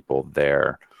organize people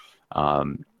there.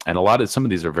 And some of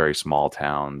these are very small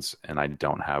towns, and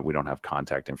we don't have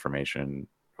contact information.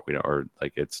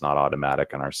 It's not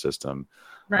automatic in our system.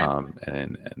 Right.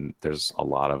 And there's a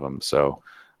lot of them. So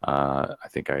I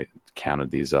think I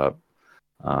counted these up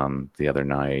the other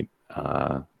night.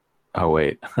 Oh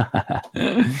wait,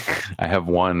 I have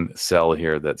one cell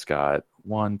here that's got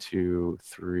 1, 2,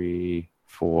 3,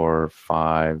 4,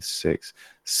 5, 6,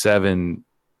 7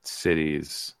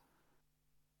 cities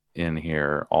in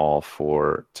here, all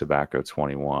for Tobacco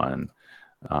 21.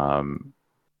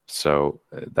 So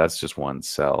that's just one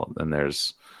cell, and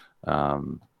there's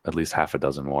at least half a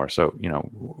dozen more. So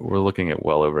we're looking at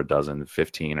well over a dozen,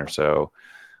 15 or so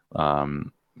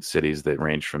cities that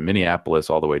range from Minneapolis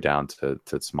all the way down to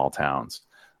small towns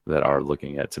that are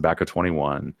looking at Tobacco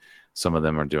 21. Some of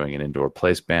them are doing an indoor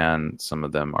place ban. Some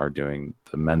of them are doing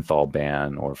the menthol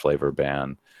ban or flavor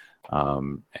ban.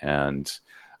 And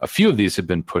a few of these have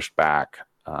been pushed back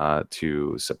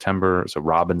to September. So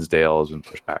Robbinsdale has been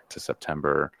pushed back to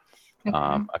September. Okay.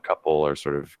 A couple are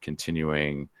sort of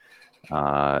continuing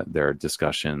their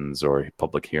discussions or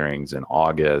public hearings in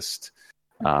August.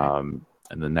 And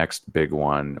the next big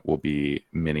one will be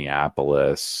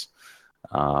Minneapolis,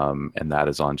 and that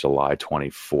is on July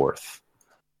 24th.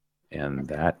 And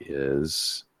that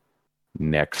is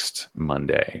next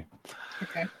Monday.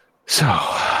 Okay. So,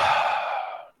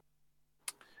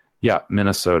 yeah,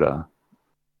 Minnesota.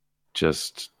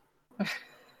 Just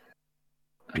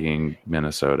being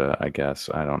Minnesota, I guess.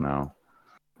 I don't know.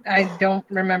 I don't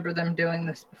remember them doing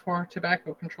this before.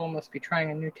 Tobacco control must be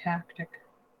trying a new tactic.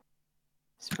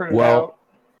 Spread it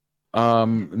out.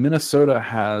 Minnesota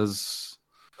has,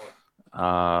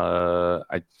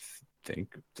 I think,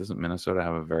 doesn't Minnesota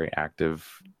have a very active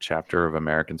chapter of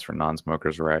Americans for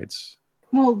Non-Smokers' Rights?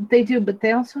 Well, they do, but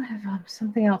they also have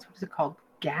something else. What is it called?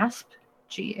 GASP?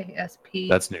 GASP?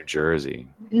 That's New Jersey.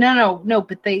 No,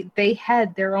 but they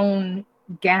had their own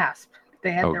GASP.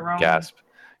 They had their own GASP.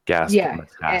 GASP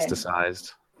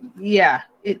metastasized. Yeah,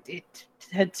 it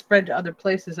had spread to other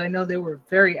places. I know they were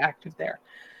very active there,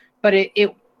 but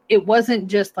it wasn't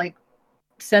just like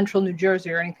central New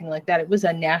Jersey or anything like that. It was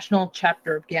a national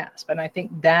chapter of GASP, and I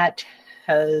think that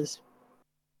has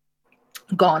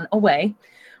gone away,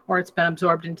 or it's been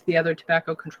absorbed into the other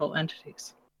tobacco control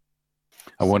entities.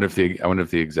 I wonder if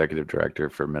the executive director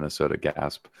for Minnesota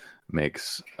GASP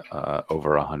makes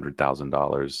over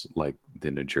 $100,000 like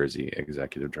the New Jersey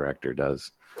executive director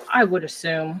does. I would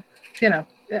assume.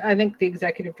 I think the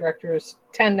executive directors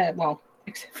tend to, well,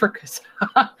 except for CASA,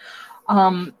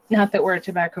 not that we're a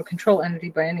tobacco control entity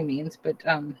by any means, but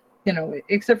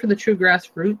except for the true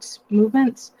grassroots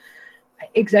movements,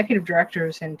 executive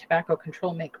directors in tobacco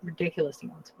control make ridiculous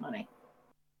amounts of money.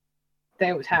 They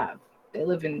always have. They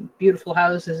live in beautiful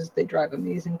houses, they drive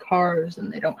amazing cars,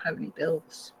 and they don't have any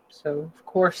bills. So, of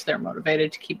course, they're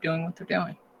motivated to keep doing what they're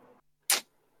doing.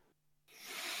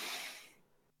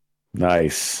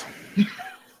 Nice.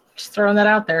 Just throwing that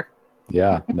out there.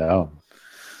 Yeah, no.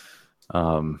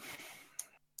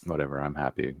 Whatever, I'm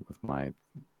happy with my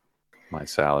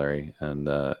salary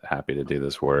and happy to do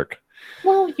this work.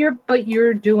 Well,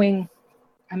 you're doing,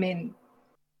 I mean,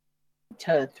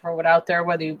 to throw it out there,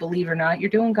 whether you believe or not, you're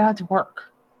doing God's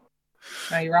work.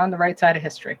 Now you're on the right side of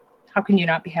history. How can you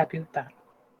not be happy with that?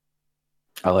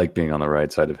 I like being on the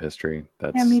right side of history.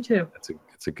 Yeah, me too.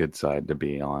 It's a good side to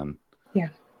be on. Yeah.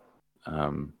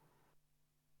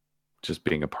 Just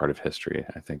being a part of history,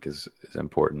 I think, is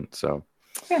important. So,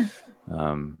 yeah.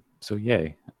 So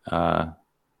yay. Yeah.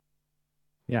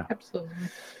 Absolutely.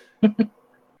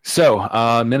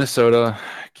 So, Minnesota,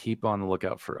 keep on the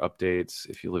lookout for updates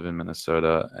if you live in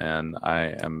Minnesota. And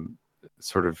I am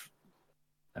sort of,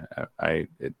 I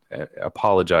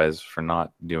apologize for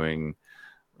not doing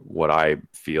what I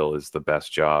feel is the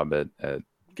best job at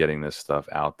getting this stuff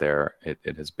out there.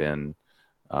 It has been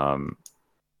a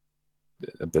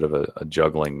bit of a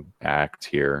juggling act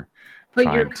here, but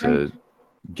trying to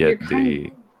get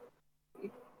the.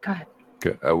 Go ahead.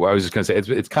 I was just going to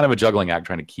say it's kind of a juggling act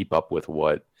trying to keep up with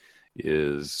what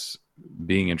is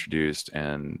being introduced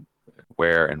and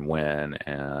where and when,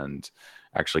 and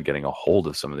actually getting a hold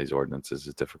of some of these ordinances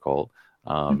is difficult.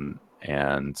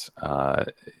 And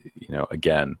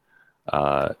again,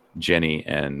 Jenny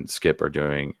and Skip are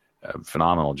doing a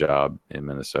phenomenal job in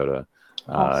Minnesota.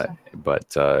 Awesome.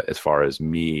 But as far as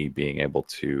me being able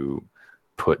to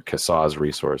put CASA's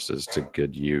resources to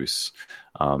good use,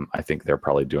 I think they're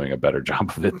probably doing a better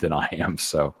job of it than I am.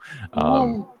 So,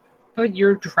 but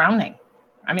you're drowning.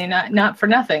 I mean, not for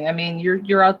nothing. I mean,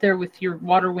 you're out there with your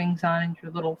water wings on and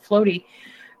your little floaty,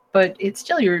 but it's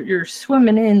still you're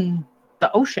swimming in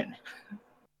the ocean.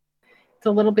 It's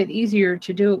a little bit easier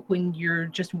to do it when you're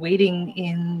just wading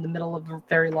in the middle of a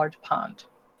very large pond.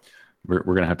 We're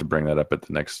going to have to bring that up at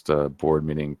the next board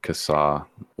meeting. CASA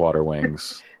water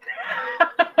wings.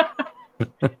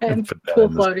 And pool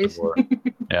floaties.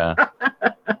 Yeah.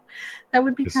 That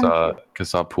would be kind of cool.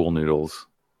 CASA pool noodles.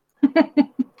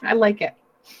 I like it.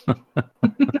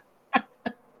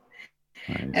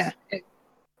 Nice. Yeah.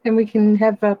 And we can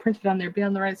have printed on there, be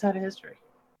on the right side of history.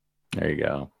 There you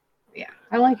go. Yeah,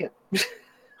 I like it.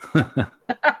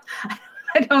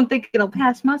 I don't think it'll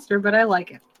pass muster, but I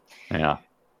like it. Yeah.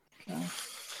 So.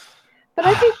 But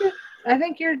I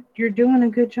think you're doing a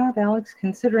good job, Alex,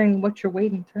 considering what you're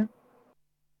wading through.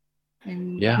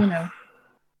 And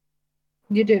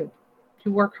You do.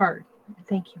 You work hard.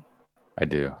 Thank you. I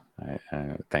do.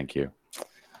 Thank you.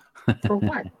 For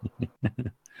what?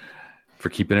 For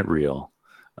keeping it real.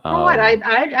 For what?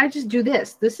 I just do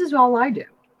this. This is all I do.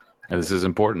 And this is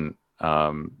important.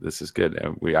 This is good.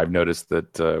 I've noticed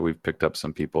that we've picked up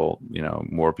some people,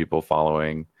 more people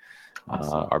following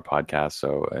awesome. Our podcast.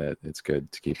 So it's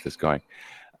good to keep this going.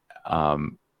 I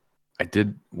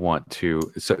did want to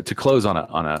close on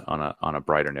a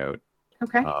brighter note.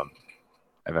 Okay.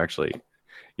 I've actually,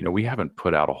 we haven't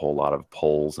put out a whole lot of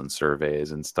polls and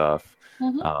surveys and stuff.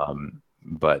 Mm-hmm.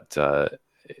 But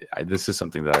this is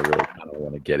something that I really kind of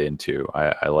want to get into.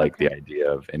 I like the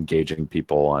idea of engaging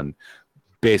people on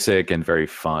basic and very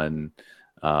fun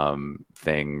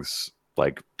things,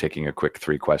 like taking a quick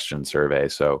 3-question survey.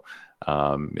 So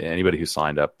anybody who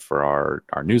signed up for our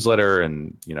newsletter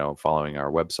and following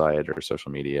our website or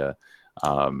social media,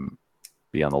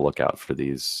 be on the lookout for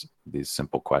these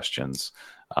simple questions.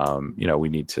 We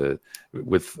need to,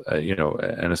 with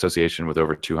an association with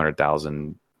over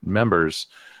 200,000 members,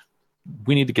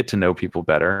 we need to get to know people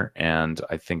better. And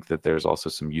I think that there's also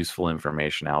some useful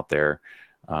information out there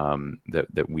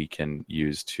that we can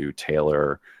use to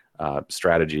tailor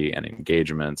strategy and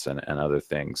engagements and other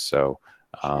things. So,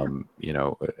 and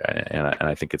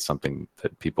I think it's something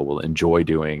that people will enjoy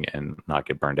doing and not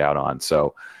get burned out on.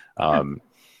 So,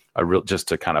 just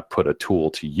to kind of put a tool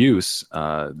to use,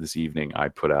 this evening I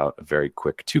put out a very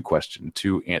quick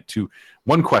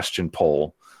 1-question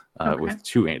poll with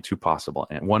two possible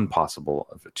and one possible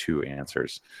of 2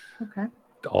 answers. Okay.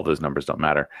 All those numbers don't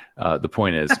matter. The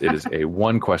point is, it is a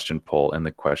 1-question poll, and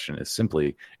the question is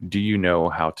simply: do you know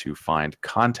how to find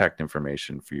contact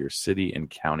information for your city and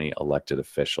county elected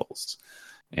officials?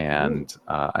 And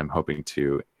I'm hoping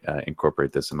to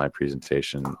incorporate this in my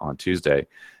presentation on Tuesday,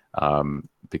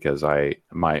 because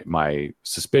my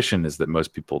suspicion is that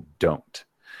most people don't.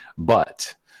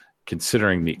 But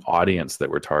considering the audience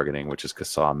that we're targeting, which is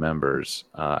CASA members,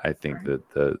 I think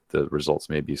that the results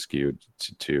may be skewed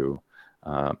to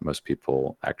most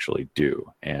people actually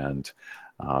do. And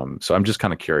so I'm just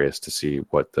kind of curious to see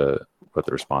what the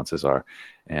responses are.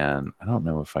 And I don't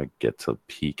know if I get to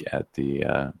peek at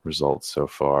the results so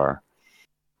far.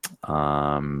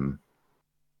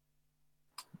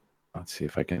 Let's see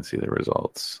if I can see the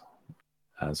results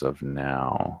as of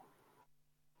now.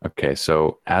 Okay,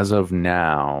 so as of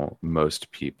now, most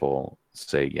people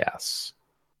say yes,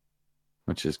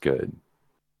 which is good.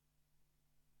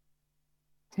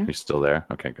 Yeah. You're still there?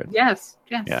 Okay, good. Yes.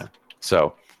 Yeah.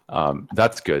 So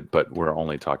that's good, but we're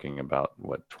only talking about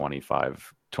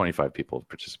 25 people have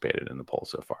participated in the poll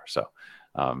so far. So,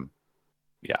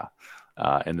 yeah.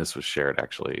 And this was shared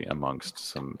actually amongst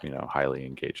some, highly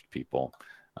engaged people.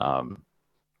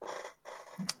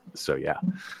 So yeah.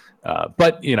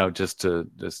 But just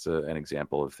an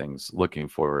example of things looking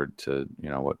forward to,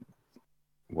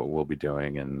 what we'll be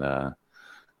doing. And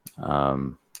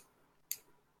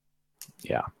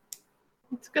yeah,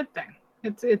 it's a good thing.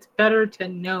 It's better to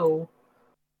know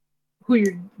who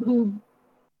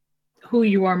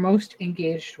you are most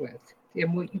engaged with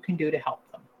and what you can do to help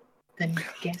them than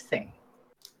guessing.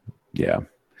 Yeah.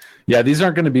 These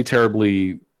aren't going to be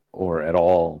terribly or at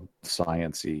all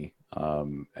science-y,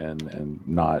 and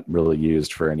not really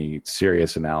used for any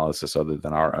serious analysis other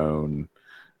than our own,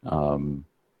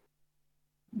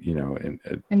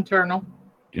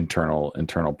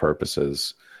 internal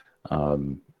purposes.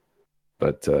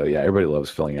 But everybody loves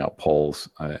filling out polls.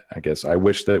 I guess I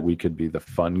wish that we could be the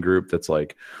fun group that's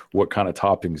like, what kind of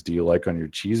toppings do you like on your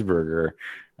cheeseburger?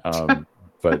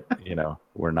 But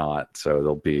we're not. So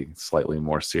there'll be slightly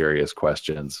more serious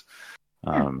questions.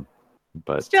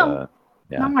 But still,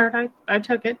 not hard. I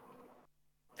took it.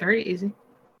 Very easy.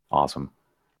 Awesome.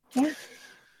 Yeah.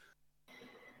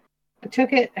 I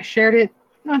took it. I shared it.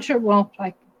 Not sure. Well,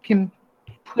 I can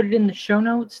put it in the show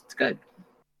notes. It's good.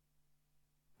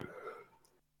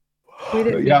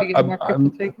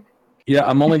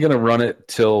 I'm only going to run it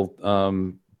till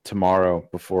tomorrow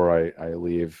before I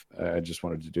leave. I just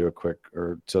wanted to do a quick,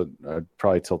 or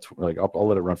probably till I'll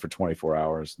let it run for 24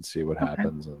 hours and see what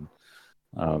happens. And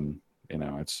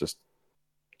it's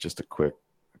just a quick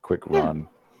run.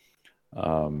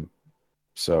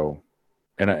 So,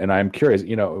 and I'm curious.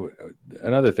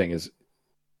 Another thing is,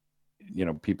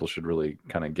 people should really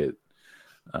kind of get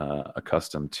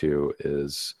accustomed to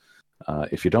is,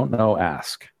 if you don't know,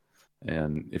 ask.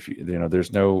 And if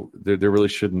there really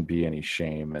shouldn't be any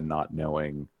shame in not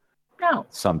knowing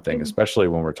something, especially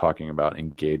when we're talking about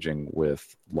engaging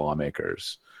with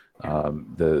lawmakers.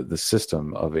 The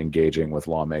system of engaging with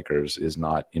lawmakers is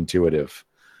not intuitive.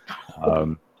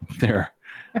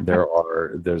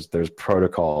 there's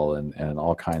protocol and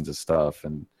all kinds of stuff.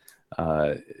 And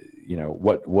what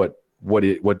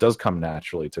does come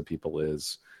naturally to people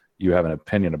is you have an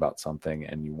opinion about something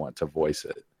and you want to voice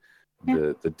it.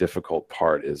 Yeah. The difficult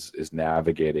part is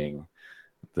navigating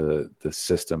the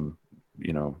system,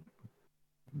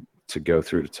 to go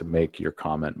through to make your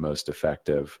comment most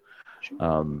effective.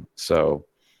 Sure.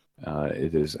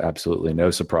 It is absolutely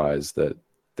no surprise that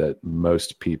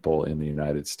most people in the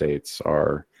United States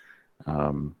are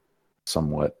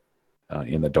somewhat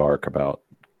in the dark about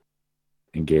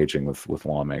engaging with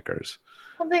lawmakers.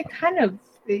 Well,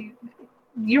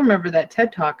 you remember that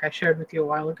TED Talk I shared with you a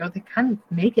while ago? They kind of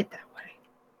make it that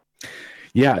way.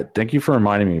 Yeah, thank you for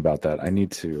reminding me about that. I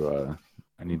need to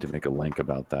make a link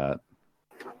about that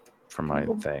for my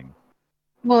thing.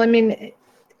 Well, I mean,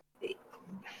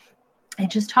 I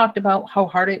just talked about how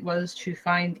hard it was to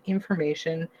find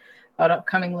information about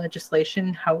upcoming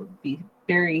legislation, how it would be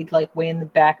buried like way in the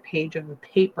back page of a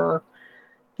paper,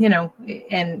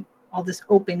 and all this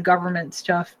open government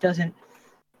stuff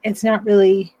it's not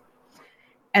really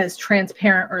as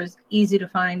transparent or as easy to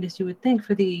find as you would think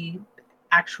for the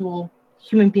actual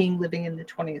human being living in the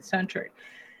 20th century.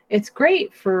 It's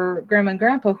great for grandma and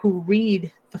grandpa who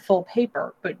read the full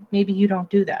paper, but maybe you don't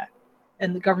do that.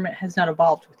 And the government has not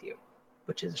evolved with you,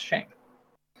 which is a shame.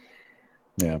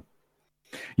 Yeah.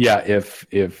 Yeah.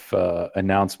 If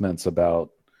announcements about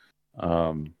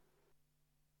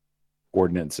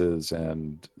ordinances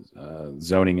and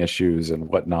zoning issues and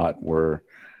whatnot were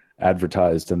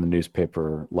advertised in the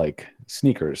newspaper like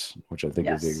sneakers, which I think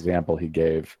is the example he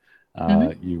gave,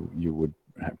 you would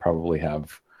probably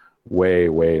have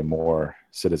way more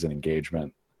citizen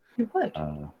engagement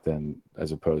than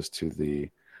as opposed to the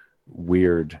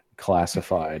weird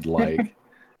classified like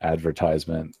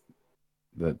advertisement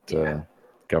that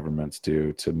governments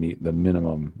do to meet the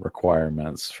minimum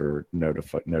requirements for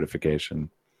notification.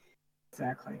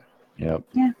 Exactly. Yep.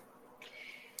 Yeah.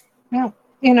 Well,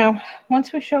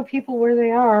 once we show people where they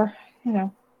are,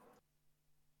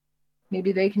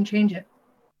 maybe they can change it,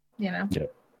 Yep.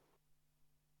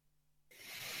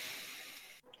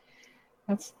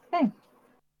 That's the thing.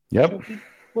 Yep. Show people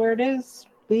where it is,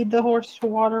 lead the horse to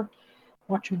water,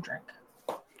 watch him drink.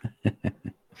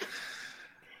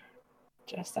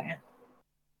 Just saying.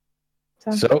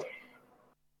 So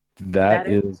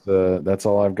that's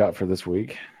all I've got for this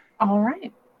week. All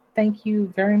right. Thank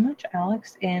you very much,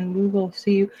 Alex. And we will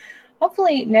see you.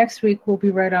 Hopefully next week we'll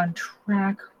be right on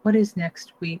track. What is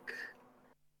next week?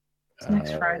 It's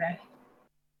next Friday.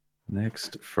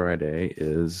 Next Friday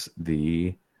is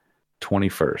the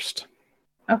 21st.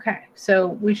 Okay. So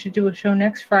we should do a show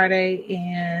next Friday,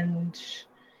 and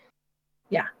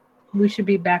we should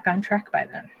be back on track by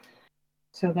then.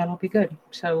 So that'll be good.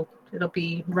 So it'll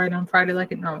be right on Friday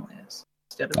like it normally is,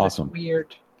 instead of this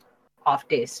weird off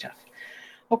day stuff.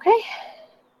 Okay.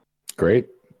 Great.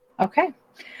 Okay.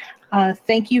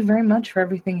 Thank you very much for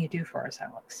everything you do for us,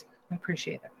 Alex. I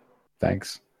appreciate it.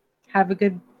 Thanks. Have a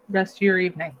good rest of your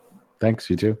evening. Thanks.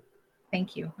 You too.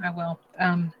 Thank you. I will.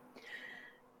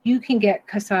 You can get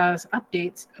CASA's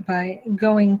updates by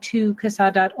going to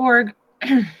CASA.org,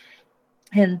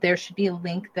 and there should be a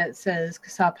link that says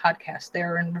CASA Podcast.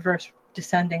 They're in reverse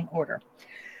descending order.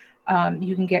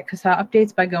 You can get CASA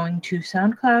updates by going to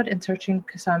SoundCloud and searching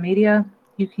CASA Media.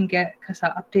 You can get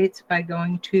CASA updates by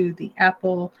going to the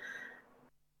Apple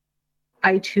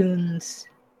iTunes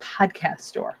podcast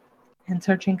store and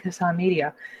searching CASA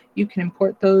Media. You can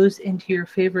import those into your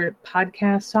favorite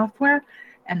podcast software,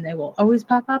 and they will always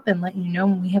pop up and let you know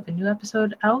when we have a new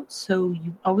episode out, so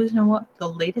you always know what the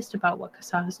latest about what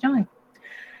CASA is doing.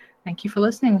 Thank you for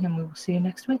listening, and we will see you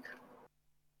next week.